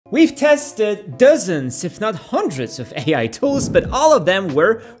We've tested dozens, if not hundreds of AI tools, but all of them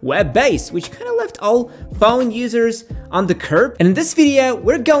were web-based, which kind of left all phone users on the curb. And in this video,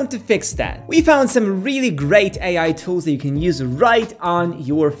 we're going to fix that. We found some really great AI tools that you can use right on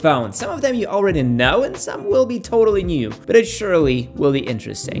your phone. Some of them you already know, and some will be totally new, but it surely will be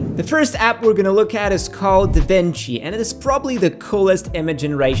interesting. The first app we're gonna look at is called DaVenci, and it is probably the coolest image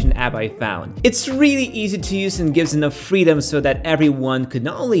generation app I found. It's really easy to use and gives enough freedom so that everyone could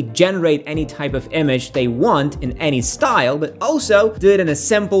not only generate any type of image they want in any style, but also do it in a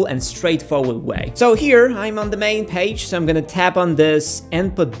simple and straightforward way. So here, I'm on the main page, so I'm gonna tap on this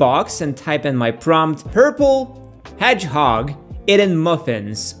input box and type in my prompt, purple hedgehog eating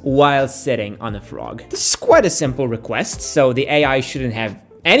muffins while sitting on a frog. This is quite a simple request, so the AI shouldn't have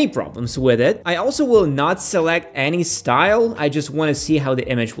any problems with it. I also will not select any style. I just want to see how the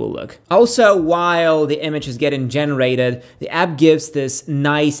image will look. Also, while the image is getting generated, the app gives this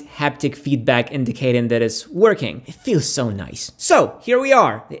nice haptic feedback indicating that it's working. It feels so nice. So here we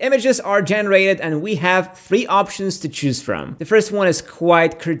are. The images are generated and we have three options to choose from. The first one is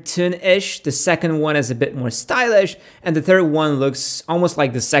quite cartoon-ish. The second one is a bit more stylish. And the third one looks almost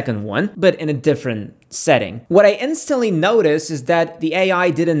like the second one, but in a different setting. What I instantly noticed is that the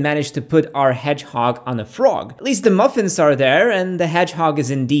AI didn't manage to put our hedgehog on a frog. At least the muffins are there and the hedgehog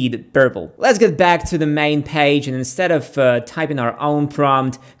is indeed purple. Let's get back to the main page, and instead of typing our own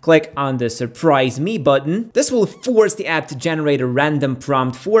prompt, click on the surprise me button. This will force the app to generate a random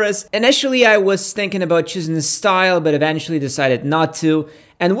prompt for us. Initially I was thinking about choosing a style, but eventually decided not to.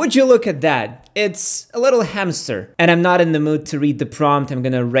 And would you look at that? It's a little hamster. And I'm not in the mood to read the prompt. I'm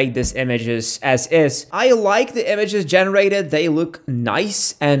gonna rate these images as is. I like the images generated. They look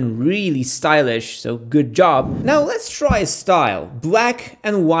nice and really stylish, so good job. Now let's try a style. Black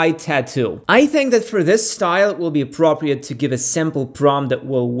and white tattoo. I think that for this style, it will be appropriate to give a simple prompt that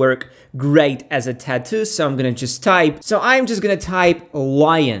will work great as a tattoo, so I'm gonna just type. So I'm just gonna type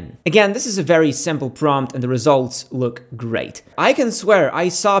lion. Again, this is a very simple prompt and the results look great. I can swear I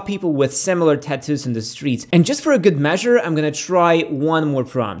saw people with similar tattoos in the streets, and just for a good measure, I'm gonna try one more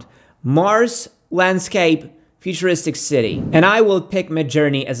prompt. Mars, landscape, futuristic city. And I will pick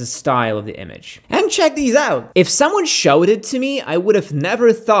Midjourney as a style of the image. And check these out. If someone showed it to me, I would have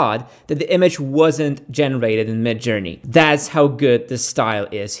never thought that the image wasn't generated in Midjourney. That's how good the style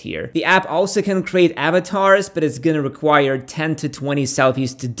is here. The app also can create avatars, but it's gonna require 10 to 20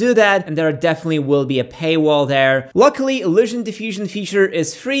 selfies to do that, and there definitely will be a paywall there. Luckily, Illusion Diffusion feature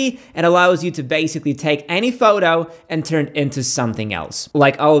is free and allows you to basically take any photo and turn it into something else.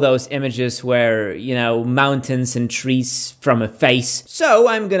 Like all those images where, you know, mountains and trees from a face. So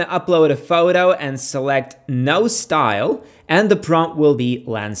I'm gonna upload a photo and select no style, and the prompt will be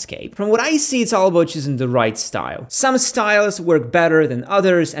landscape. From what I see, it's all about choosing the right style. Some styles work better than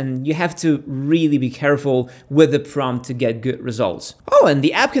others, and you have to really be careful with the prompt to get good results. Oh, and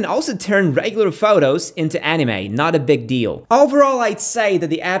the app can also turn regular photos into anime, not a big deal. Overall, I'd say that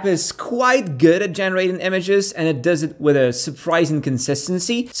the app is quite good at generating images, and it does it with a surprising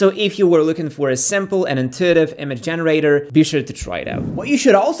consistency. So if you were looking for a simple and intuitive image generator, be sure to try it out. What you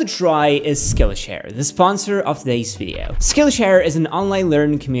should also try is Skillshare, the sponsor of today's video. Skillshare is an online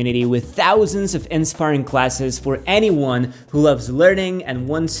learning community with thousands of inspiring classes for anyone who loves learning and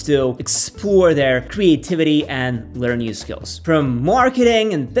wants to explore their creativity and learn new skills. From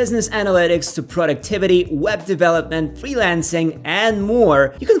marketing and business analytics to productivity, web development, freelancing, and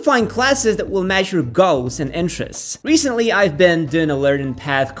more, you can find classes that will match your goals and interests. Recently, I've been doing a learning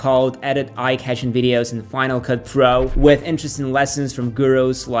path called Edit Eye-Catching Videos in Final Cut Pro with interesting lessons from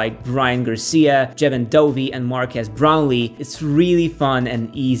gurus like Brian Garcia, Jevon Dovey, and Marques Brownlee. It's really fun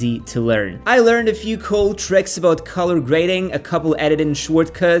and easy to learn. I learned a few cool tricks about color grading, a couple editing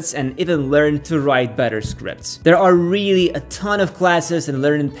shortcuts, and even learned to write better scripts. There are really a ton of classes and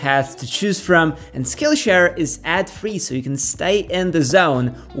learning paths to choose from, and Skillshare is ad-free, so you can stay in the zone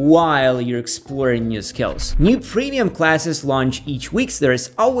while you're exploring new skills. New premium classes launch each week, so there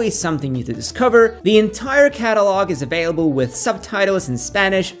is always something new to discover. The entire catalog is available with subtitles in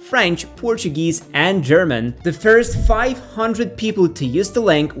Spanish, French, Portuguese, and German. The first 500 people to use the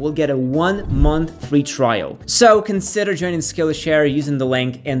link will get a 1-month free trial. So consider joining Skillshare using the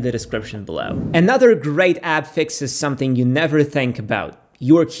link in the description below. Another great app fixes something you never think about: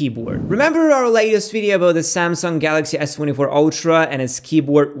 your keyboard. Remember our latest video about the Samsung Galaxy S24 Ultra and its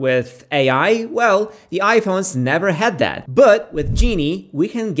keyboard with AI? Well, the iPhones never had that. But with Genie, we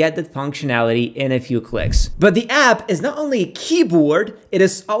can get that functionality in a few clicks. But the app is not only a keyboard, it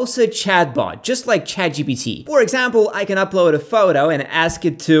is also a chatbot, just like ChadGBT. For example, I can upload a photo and ask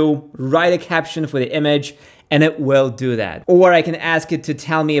it to write a caption for the image, and it will do that. Or I can ask it to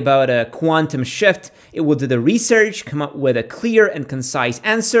tell me about a quantum shift. It will do the research, come up with a clear and concise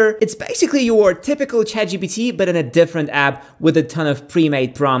answer. It's basically your typical ChatGPT, but in a different app with a ton of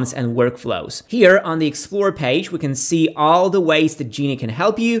pre-made prompts and workflows. Here on the Explore page, we can see all the ways that Genie can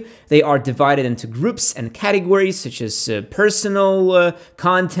help you. They are divided into groups and categories such as personal,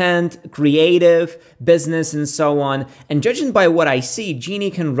 content, creative, business, and so on. And judging by what I see,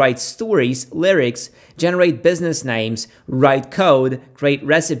 Genie can write stories, lyrics, generate business names, write code, create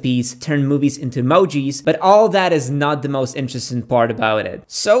recipes, turn movies into emojis, but all that is not the most interesting part about it.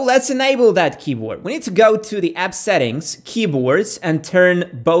 So let's enable that keyboard. We need to go to the app settings, keyboards, and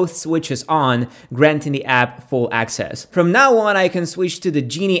turn both switches on, granting the app full access. From now on, I can switch to the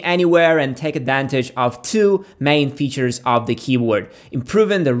Genie anywhere and take advantage of two main features of the keyboard,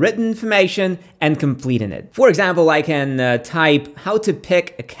 improving the written information and completing it. For example, I can type how to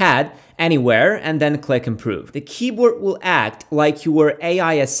pick a cat anywhere and then click improve. The keyboard will act like your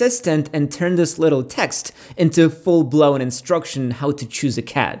AI assistant and turn this little text into full-blown instruction how to choose a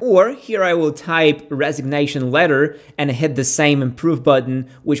cat. Or here I will type resignation letter and hit the same improve button,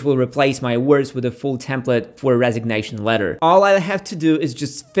 which will replace my words with a full template for a resignation letter. All I have to do is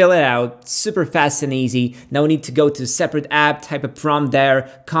just fill it out, super fast and easy. No need to go to a separate app, type a prompt there,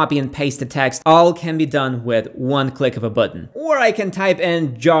 copy and paste the text. All can be done with one click of a button. Or I can type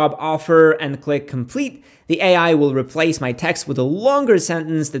in job offer and click complete. The AI will replace my text with a longer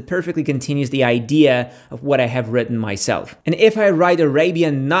sentence that perfectly continues the idea of what I have written myself. And if I write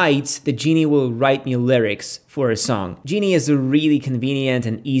Arabian Nights, the Genie will write me lyrics for a song. Genie is a really convenient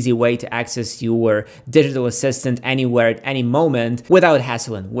and easy way to access your digital assistant anywhere at any moment without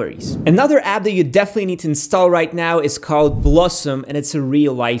hassle and worries. Another app that you definitely need to install right now is called Blossom, and it's a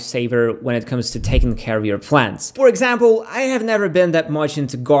real lifesaver when it comes to taking care of your plants. For example, I have never been that much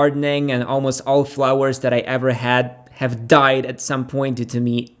into gardening, and almost all flowers that I ever had have died at some point due to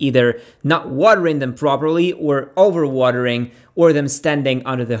me either not watering them properly or overwatering, or them standing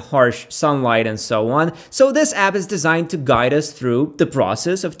under the harsh sunlight and so on. So this app is designed to guide us through the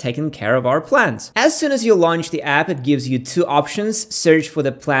process of taking care of our plants. As soon as you launch the app, it gives you two options: search for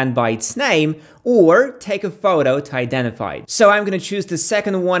the plant by its name or take a photo to identify it. So I'm gonna choose the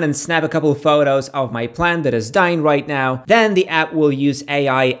second one and snap a couple of photos of my plant that is dying right now. Then the app will use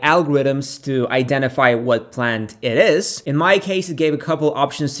AI algorithms to identify what plant it is. In my case, it gave a couple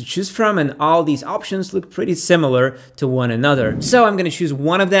options to choose from, and all these options look pretty similar to one another. So I'm gonna choose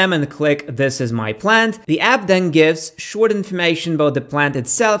one of them and click this is my plant. The app then gives short information about the plant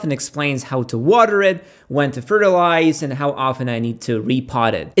itself and explains how to water it, when to fertilize, and how often I need to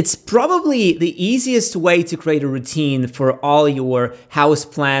repot it. It's probably the easiest way to create a routine for all your house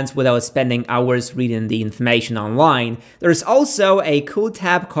plants without spending hours reading the information online. There's also a cool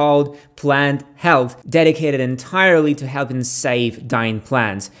tab called Plant Health, dedicated entirely to helping save dying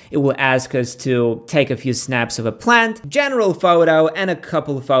plants. It will ask us to take a few snaps of a plant, general photo, and a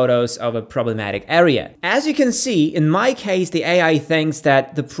couple photos of a problematic area. As you can see, in my case, the AI thinks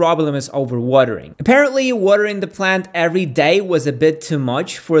that the problem is overwatering. Apparently, watering the plant every day was a bit too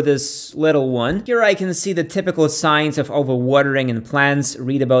much for this little one. Here I can see the typical signs of overwatering in plants,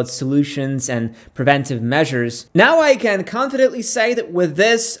 read about solutions and preventive measures. Now I can confidently say that with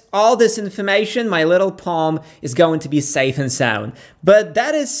all this information, my little palm is going to be safe and sound. But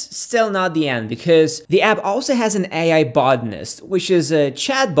that is still not the end, because the app also has an AI botanist, which is a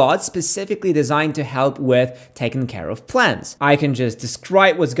chatbot specifically designed to help with taking care of plants. I can just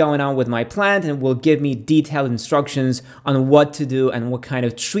describe what's going on with my plant and it will give me detailed instructions on what to do and what kind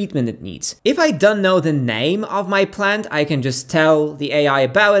of treatment it needs. If I don't know the name of my plant, I can just tell the AI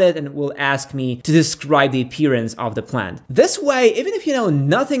about it and it will ask me to describe the appearance of the plant. This way, even if you know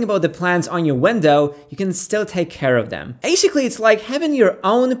nothing about the plants on your window, you can still take care of them. Basically, it's like having your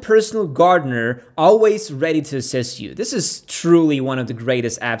own personal gardener always ready to assist you. This is truly one of the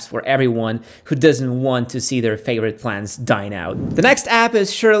greatest apps for everyone who doesn't want to see their favorite plants dying out. The next app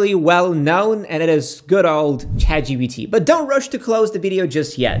is surely well known, and it is good old ChadGBT. But don't rush to close the video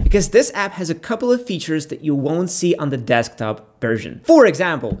just yet, because this app has a couple of features that you won't see on the desktop version. For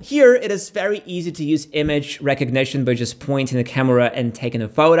example, here it is very easy to use image recognition by just pointing the camera and taking a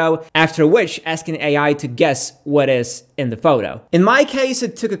photo, after which asking AI to guess what is in the photo. In my case,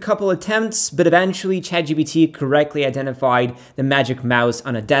 it took a couple attempts, but eventually ChatGBT correctly identified the magic mouse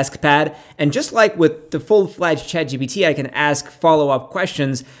on a desk pad, and just like with the full-fledged ChatGBT, I can ask follow-up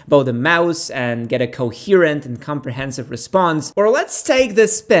questions about the mouse and get a coherent and comprehensive response. Or let's take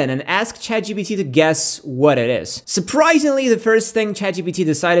this spin and ask ChatGBT to guess what it is. Surprisingly, the first first thing ChatGPT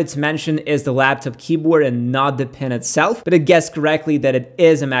decided to mention is the laptop keyboard and not the pen itself, but it guessed correctly that it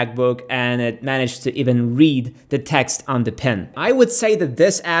is a MacBook and it managed to even read the text on the pen. I would say that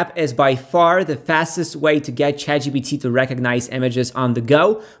this app is by far the fastest way to get ChatGPT to recognize images on the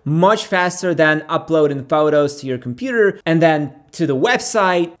go, much faster than uploading photos to your computer and then to the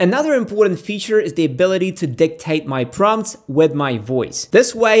website. Another important feature is the ability to dictate my prompts with my voice.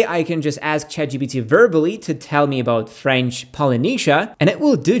 This way I can just ask ChatGPT verbally to tell me about French Polynesia, and it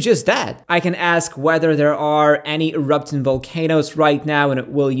will do just that. I can ask whether there are any erupting volcanoes right now, and it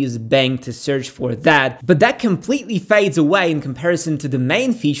will use Bing to search for that. But that completely fades away in comparison to the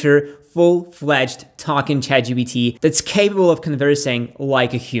main feature, full-fledged talking ChatGPT that's capable of conversing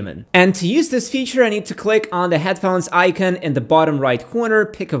like a human. And to use this feature, I need to click on the headphones icon in the bottom right corner,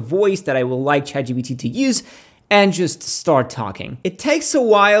 pick a voice that I will like ChatGPT to use, and just start talking. It takes a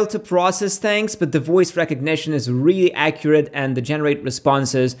while to process things, but the voice recognition is really accurate and the generated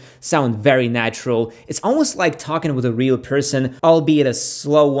responses sound very natural. It's almost like talking with a real person, albeit a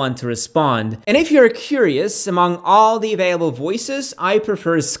slow one to respond. And if you're curious, among all the available voices, I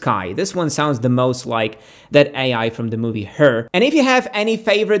prefer Sky. This one sounds the most like that AI from the movie Her. And if you have any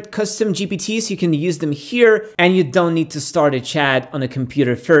favorite custom GPTs, you can use them here, and you don't need to start a chat on a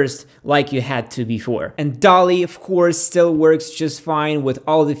computer first like you had to before. And Dolly, of course, still works just fine with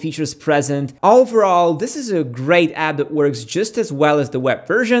all the features present. Overall, this is a great app that works just as well as the web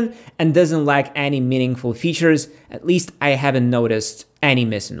version and doesn't lack any meaningful features. At least I haven't noticed any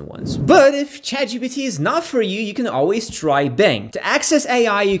missing ones. But if ChatGPT is not for you, you can always try Bing. To access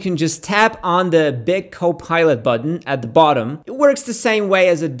AI, you can just tap on the big Copilot button at the bottom. It works the same way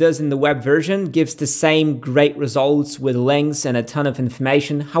as it does in the web version, gives the same great results with links and a ton of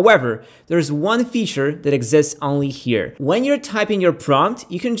information. However, there's one feature that exists only here. When you're typing your prompt,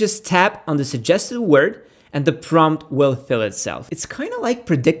 you can just tap on the suggested word and the prompt will fill itself. It's kind of like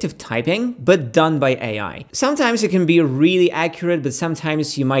predictive typing, but done by AI. Sometimes it can be really accurate, but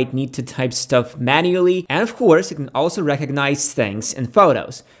sometimes you might need to type stuff manually. And of course, it can also recognize things in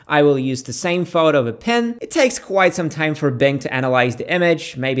photos. I will use the same photo of a pin. It takes quite some time for Bing to analyze the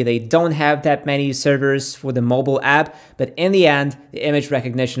image. Maybe they don't have that many servers for the mobile app, but in the end, the image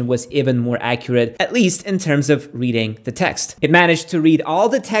recognition was even more accurate, at least in terms of reading the text. It managed to read all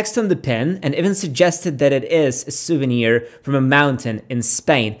the text on the pin and even suggested that it is a souvenir from a mountain in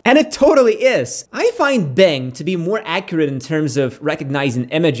Spain. And it totally is. I find Bing to be more accurate in terms of recognizing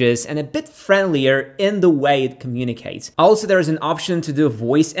images and a bit friendlier in the way it communicates. Also, there's an option to do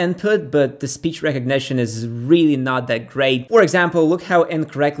voice input, but the speech recognition is really not that great. For example, look how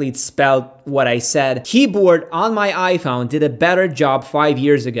incorrectly it spelled what I said. Keyboard on my iPhone did a better job 5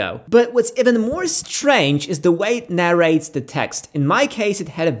 years ago. But what's even more strange is the way it narrates the text. In my case, it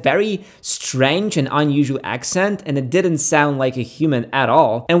had a very strange and unusual accent, and it didn't sound like a human at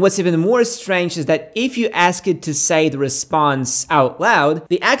all. And what's even more strange is that if you ask it to say the response out loud,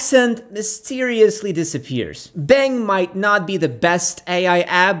 the accent mysteriously disappears. Bing might not be the best AI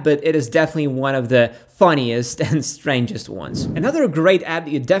app, but it is definitely one of the funniest and strangest ones. Another great app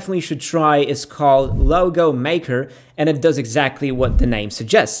that you definitely should try is called Logo Maker, and it does exactly what the name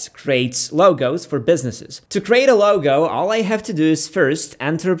suggests, creates logos for businesses. To create a logo, all I have to do is first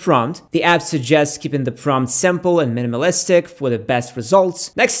enter a prompt. The app suggests keeping the prompt simple and minimalistic for the best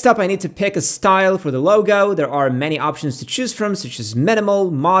results. Next up, I need to pick a style for the logo. There are many options to choose from, such as minimal,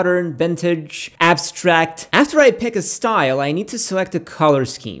 modern, vintage, abstract. After I pick a style, I need to select a color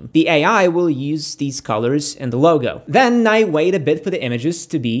scheme. The AI will use these colors in the logo. Then I wait a bit for the images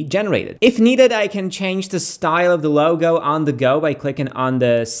to be generated. If needed, I can change the style of the logo on the go by clicking on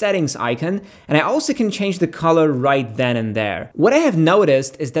the settings icon, and I also can change the color right then and there. What I have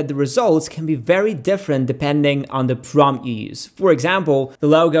noticed is that the results can be very different depending on the prompt you use. For example, the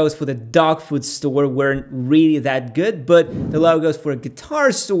logos for the dog food store weren't really that good, but the logos for a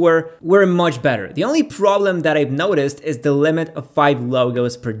guitar store were much better. The only problem that I've noticed is the limit of 5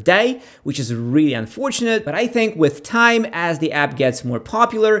 logos per day, which is really unfortunate, but I think with time, as the app gets more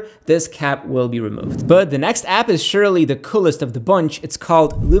popular, this cap will be removed. But the next app is surely the coolest of the bunch. It's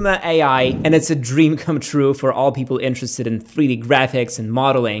called Luma AI, and it's a dream come true for all people interested in 3D graphics and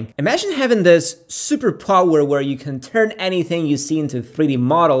modeling. Imagine having this superpower where you can turn anything you see into a 3D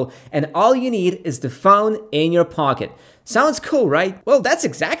model, and all you need is the phone in your pocket. Sounds cool, right? Well, that's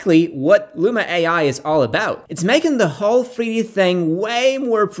exactly what Luma AI is all about. It's making the whole 3D thing way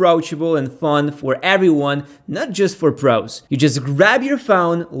more approachable and fun for everyone, not just for pros. You just grab your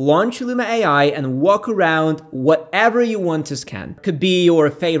phone, launch Luma AI, and walk around whatever you want to scan. Could be your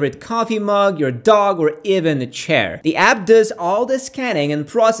favorite coffee mug, your dog, or even a chair. The app does all the scanning and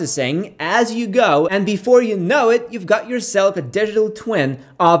processing as you go, and before you know it, you've got yourself a digital twin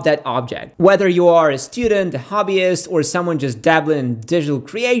of that object. Whether you are a student, a hobbyist, or someone just dabbling in digital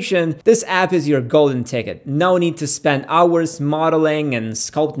creation, this app is your golden ticket. No need to spend hours modeling and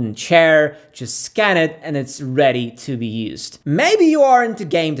sculpting a chair, just scan it and it's ready to be used. Maybe you are into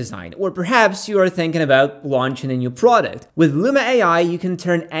game design, or perhaps you are thinking about launching a new product. With Luma AI, you can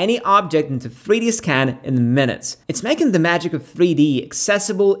turn any object into 3D scan in minutes. It's making the magic of 3D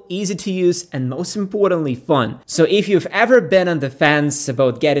accessible, easy to use, and most importantly, fun. So if you've ever been on the fence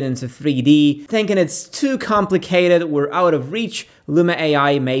about getting into 3D, thinking it's too complicated or out of reach, Luma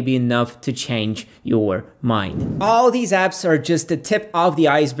AI may be enough to change your mind. All these apps are just the tip of the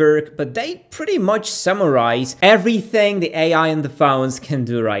iceberg, but they pretty much summarize everything the AI in the phones can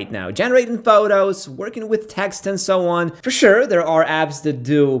do right now. Generating photos, working with text, and so on. For sure, there are apps that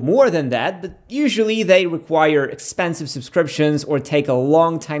do more than that, but usually they require expensive subscriptions or take a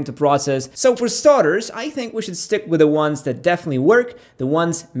long time to process. So for starters, I think we should stick with the ones that definitely work, the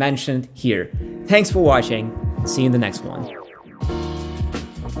ones mentioned here. Thanks for watching. See you in the next one.